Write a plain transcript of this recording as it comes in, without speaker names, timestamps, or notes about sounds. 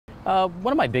One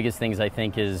of my biggest things, I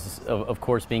think, is, of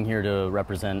course, being here to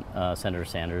represent Senator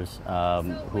Sanders,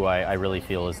 who I really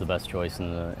feel is the best choice,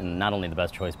 and not only the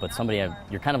best choice, but somebody,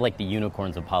 you're kind of like the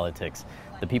unicorns of politics,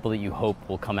 the people that you hope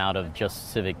will come out of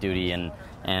just civic duty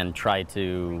and try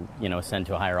to, ascend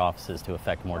to higher offices to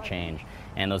affect more change.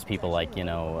 And those people like,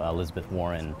 Elizabeth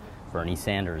Warren, Bernie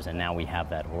Sanders, and now we have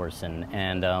that horse.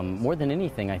 And more than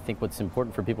anything, I think what's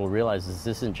important for people to realize is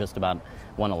this isn't just about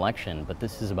one election, but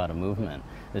this is about a movement.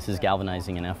 This is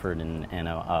galvanizing an effort and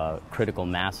a critical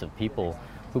mass of people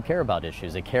who care about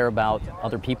issues, that care about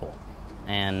other people.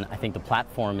 And I think the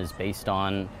platform is based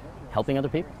on helping other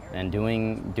people and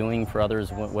doing for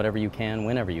others whatever you can,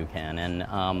 whenever you can.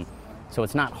 And so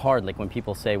it's not hard, like when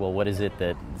people say, well, what is it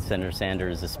that Senator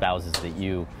Sanders espouses that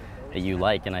you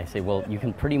like, and I say, well, you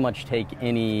can pretty much take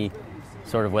any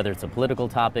sort of, whether it's a political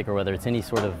topic or whether it's any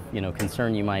sort of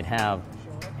concern you might have,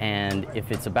 and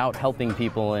if it's about helping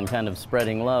people and kind of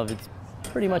spreading love, it's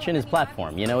pretty much in his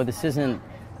platform.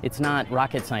 It's not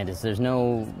rocket scientists. There's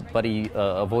nobody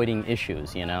avoiding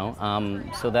issues,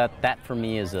 So that for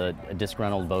me is a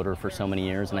disgruntled voter for so many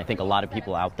years, and I think a lot of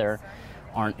people out there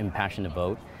aren't impassioned to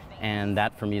vote. And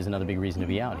that, for me, is another big reason to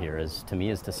be out here, is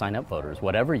to sign up voters.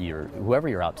 Whoever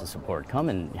you're out to support, come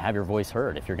and have your voice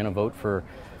heard. If you're going to vote for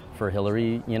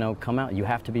Hillary, come out. You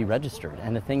have to be registered.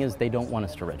 And the thing is, they don't want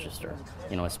us to register,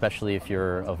 especially if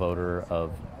you're a voter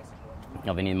of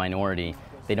any minority.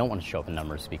 They don't want to show up in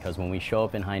numbers, because when we show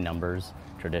up in high numbers,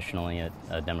 traditionally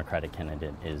a Democratic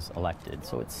candidate is elected.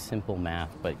 So it's simple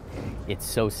math, but it's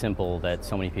so simple that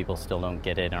so many people still don't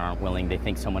get it and aren't willing. They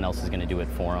think someone else is going to do it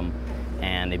for them,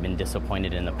 and they've been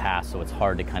disappointed in the past, so it's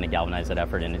hard to kind of galvanize that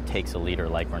effort, and it takes a leader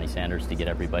like Bernie Sanders to get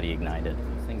everybody ignited.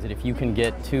 Things that if you can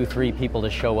get 2-3 people to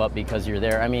show up because you're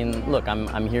there, I mean, look,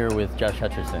 I'm here with Josh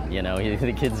Hutcherson,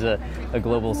 the kid's a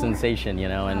global sensation,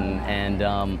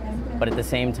 but at the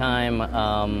same time,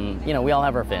 we all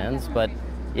have our fans, but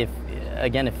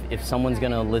if someone's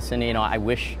going to listen, I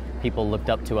wish people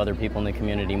looked up to other people in the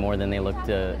community more than they looked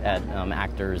at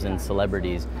actors and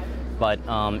celebrities. But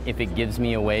if it gives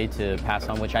me a way to pass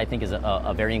on, which I think is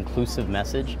a very inclusive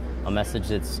message, a message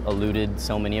that's eluded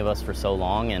so many of us for so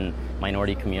long in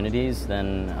minority communities,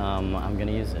 then I'm going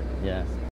to use it, yeah.